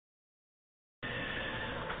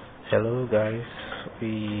Hello guys,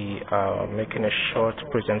 we are making a short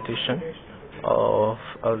presentation of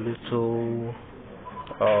um,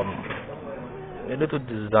 a little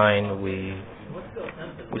design we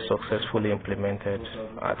successfully implemented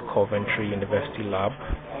at Coventry University Lab.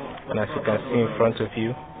 And as you can see in front of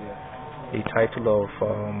you, the title of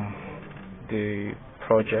the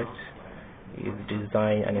project is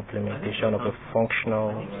Design and Implementation of a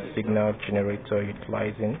Functional Signal Generator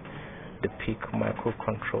Utilizing the PIC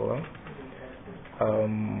microcontroller.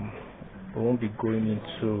 We won't be going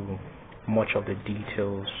into much of the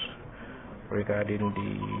details regarding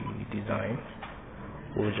the design.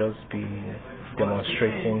 We'll just be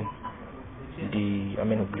demonstrating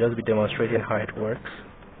how it works,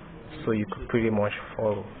 so you could pretty much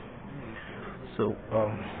follow. So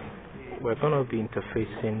we're gonna be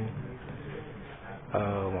interfacing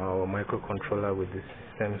our microcontroller with the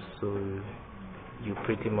system, so you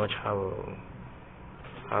pretty much have a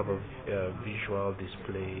visual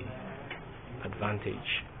display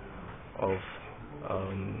advantage of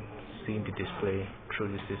seeing the display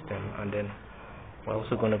through the system. And then we're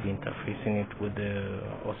also going to be interfacing it with the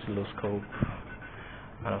oscilloscope,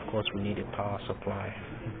 and of course we need a power supply.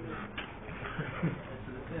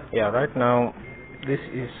 Yeah, right now this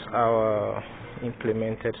is our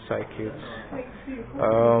implemented circuit.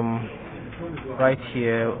 Right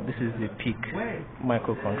here, this is the PIC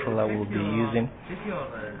microcontroller we'll be using,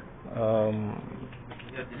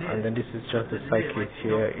 and then this is just the circuit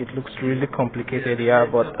here. It looks really complicated here,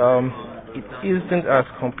 but it isn't as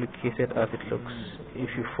complicated as it looks if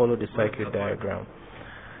you follow the circuit diagram.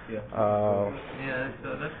 And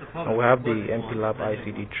we have the MPLAB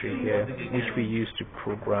ICD tree here, which we use to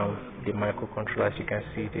program the microcontroller. As you can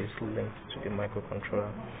see, it is linked to the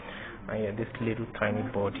microcontroller. And yeah, this little tiny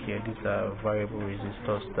board here, these are variable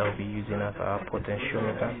resistors that we'll be using as our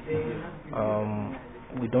potentiometer.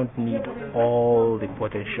 We don't need all the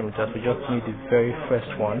potentiometers, we just need the very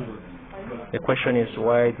first one. The question is,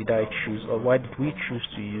 why did I choose, or why did we choose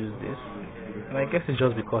to use this? And I guess it's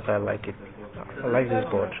just because I like it. I like this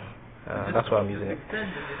board. That's why I'm using it.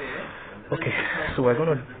 Okay, so we're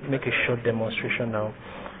going to make a short demonstration now.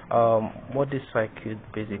 What this circuit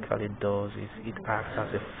basically does is it acts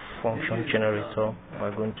as a function generator.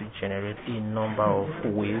 We're going to generate a number of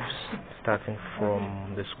waves, starting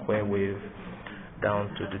from the square wave down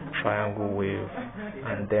to the triangle wave,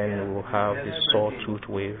 and then we'll have the sawtooth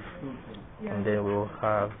wave, and then we'll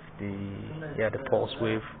have the pulse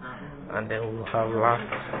wave, and then we'll have last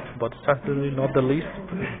but certainly not the least,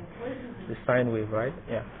 the sine wave, right?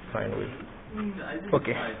 Yeah, sine wave.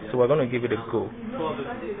 Okay, so we're going to give it a go.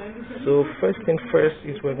 So first thing first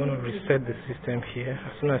is we're going to reset the system here.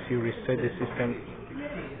 As soon as you reset the system,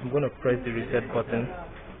 I'm going to press the reset button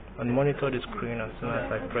and monitor the screen. As soon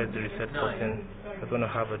as I press the reset button, we're going to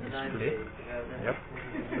have a display. Yep.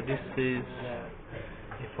 So this is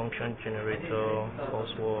a function generator,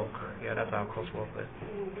 coursework. Yeah, that's our coursework.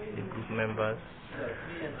 The group members,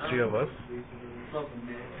 3 of us,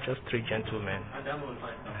 just 3 gentlemen.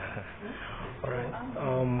 Alright.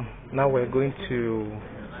 Now we're going to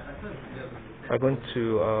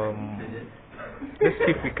let's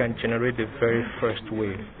see if we can generate the very first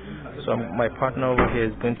wave. So my partner over here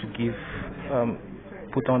is going to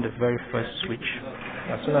put on the very first switch.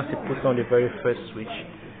 As soon as he puts on the very first switch,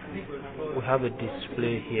 we have a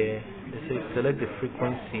display here. They say select the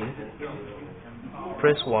frequency,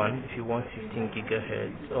 press 1 if you want 15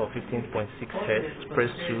 gigahertz or 15.6 hertz,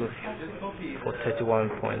 press 2 for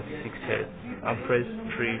 31.6 hertz, and press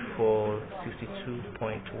 3 for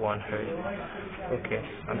 62.1 hertz. Okay,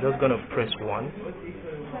 I'm just gonna press 1.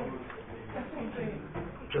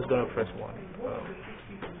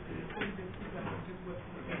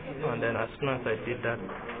 And then as soon as I did that,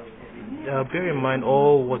 bear in mind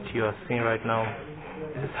all what you are seeing right now.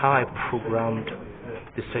 This is how I programmed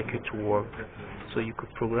the circuit to work. So you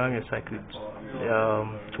could program your circuit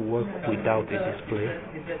to work without a display.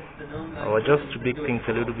 Or just to make things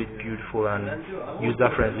a little bit beautiful and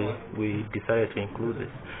user-friendly, we decided to include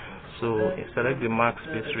this. So select the max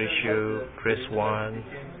bit ratio, press 1,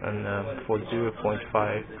 and for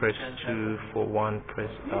 0.5, press 2, for 1,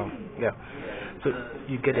 press, yeah. So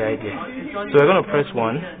you get the idea. So we're going to press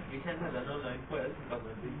 1.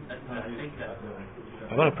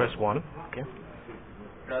 I'm going to press 1, okay.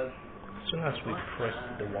 As soon as we press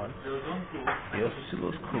the 1, the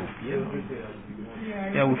oscilloscope,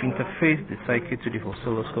 yeah, we've interfaced the circuit to the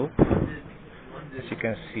oscilloscope. As you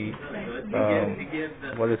can see,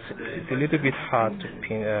 well, it's a little bit hard to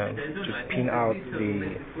pin out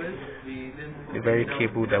the very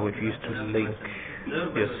cable that we've used to link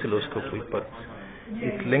the oscilloscope with, but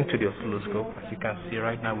It's linked to the oscilloscope. As you can see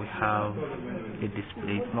right now, we have a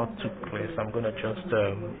display. It's not too clear, so I'm gonna just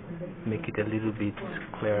make it a little bit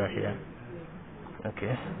clearer here.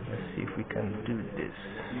 Okay, let's see if we can do this.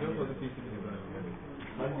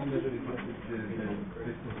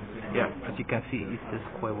 Yeah, as you can see, it's a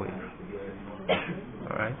square wave.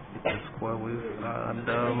 Alright, it's a square wave, and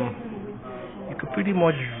you can pretty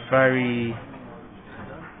much vary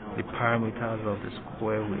the parameters of the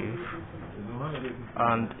square wave.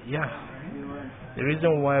 And yeah, the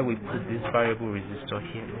reason why we put this variable resistor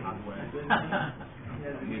here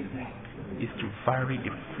is to vary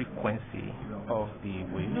the frequency of the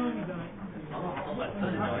wave.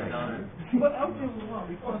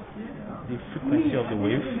 The frequency of the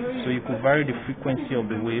wave. So you could vary the frequency of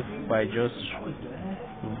the wave by just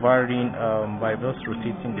varying, by just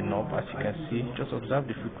rotating the knob. As you can see, just observe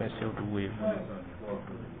the frequency of the wave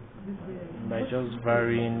by just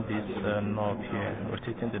varying this knob here,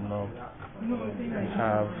 rotating the knob. We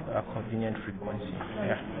have a convenient frequency.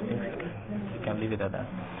 Yeah, I think we can leave it at that.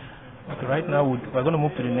 Okay, right now we're going to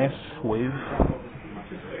move to the next wave.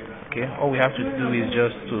 Okay, all we have to do is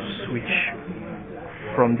just to switch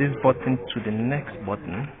from this button to the next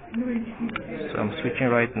button. So I'm switching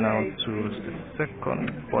right now to the second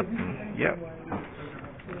button. Yeah.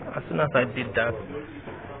 As soon as I did that,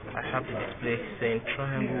 I have the display saying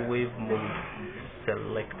triangle wave mode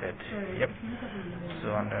selected. Yep. So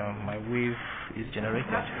my wave is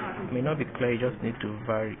generated. It may not be clear, you just need to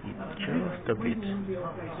vary it just a bit.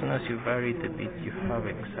 As soon as you vary it a bit, you have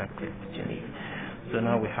exactly what you need. So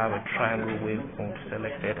now we have a triangle wave mode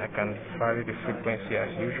selected. I can vary the frequency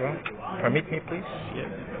as usual. Permit me, please.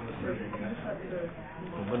 Yes.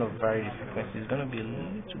 I'm going to vary the frequency. It's going to be a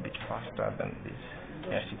little bit faster than this.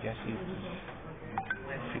 As you can see,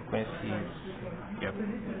 frequencies. Yep.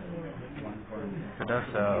 So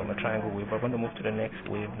that's a triangle wave. We're going to move to the next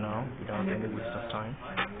wave now without any waste of time.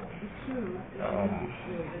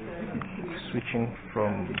 Switching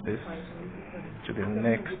from this to the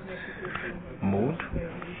next mode,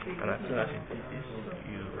 and as soon as you do this,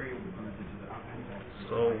 you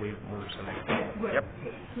saw wave mode selected. Yep.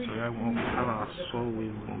 So we have our saw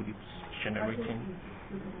wave mode. It's generating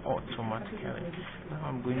automatically. Now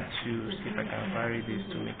I'm going to see if I can vary this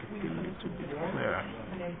to make it a little bit clearer.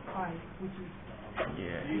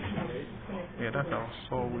 Yeah, that's our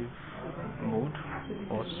saw wave mode,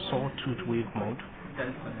 or sawtooth wave mode.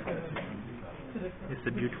 It's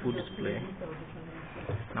a beautiful display.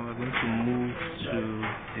 Now we're going to move to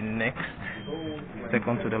the next,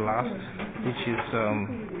 second to the last, which is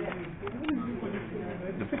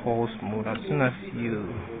the pulse mode. As soon as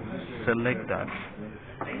you select that,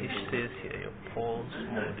 it says here your pulse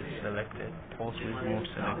mode is selected, pulse wave mode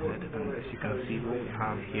selected, and as you can see what we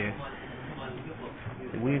have here,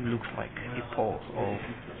 the wave looks like a pulse or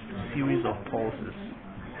series of pulses.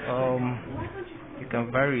 You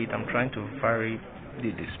can vary it. I'm trying to vary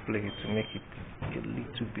the display to make it a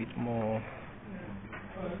little bit more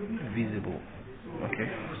visible. Okay,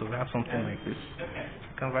 so we have something like this.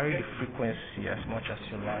 You can vary the frequency as much as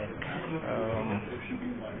you like.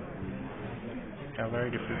 You can vary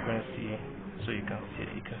the frequency so you can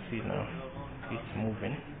see now it's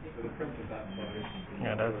moving.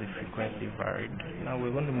 Yeah, that's the frequency varied. Now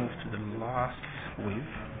we're going to move to the last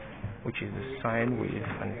wave, which is the sine wave,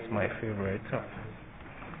 and it's my favorite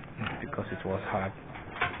because it was hard.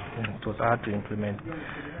 It was hard to implement.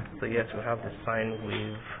 So yes, we have the sine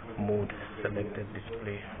wave mode selected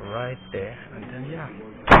display right there, and then yeah,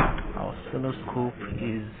 our oscilloscope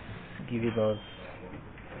is giving us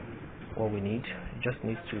what we need. You just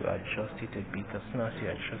need to adjust it a bit. As soon as you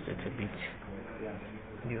adjust it a bit,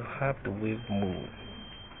 you have the wave mode.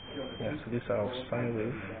 Yeah, so this is our sine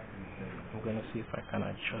wave. I'm going to see if I can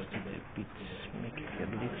adjust it a bit, make it a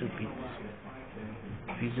little bit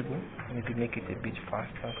visible, maybe make it a bit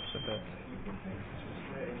faster so that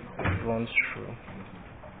it runs through.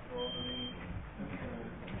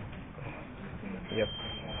 Yep,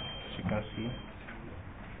 as you can see,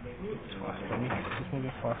 it's faster. It's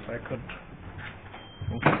moving faster. I could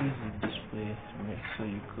increase the display so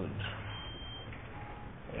you could.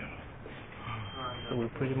 Yeah. So we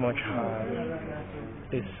pretty much have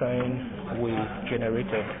a sine wave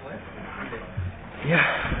generated. Yeah.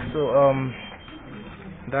 So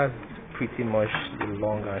that's pretty much the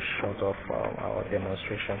long and short of our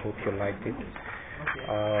demonstration. Hope you liked it.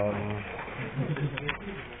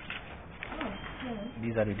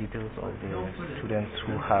 These are the details of the students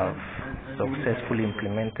who have successfully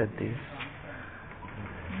implemented this.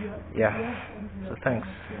 Yeah. So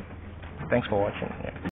thanks for watching. Yeah.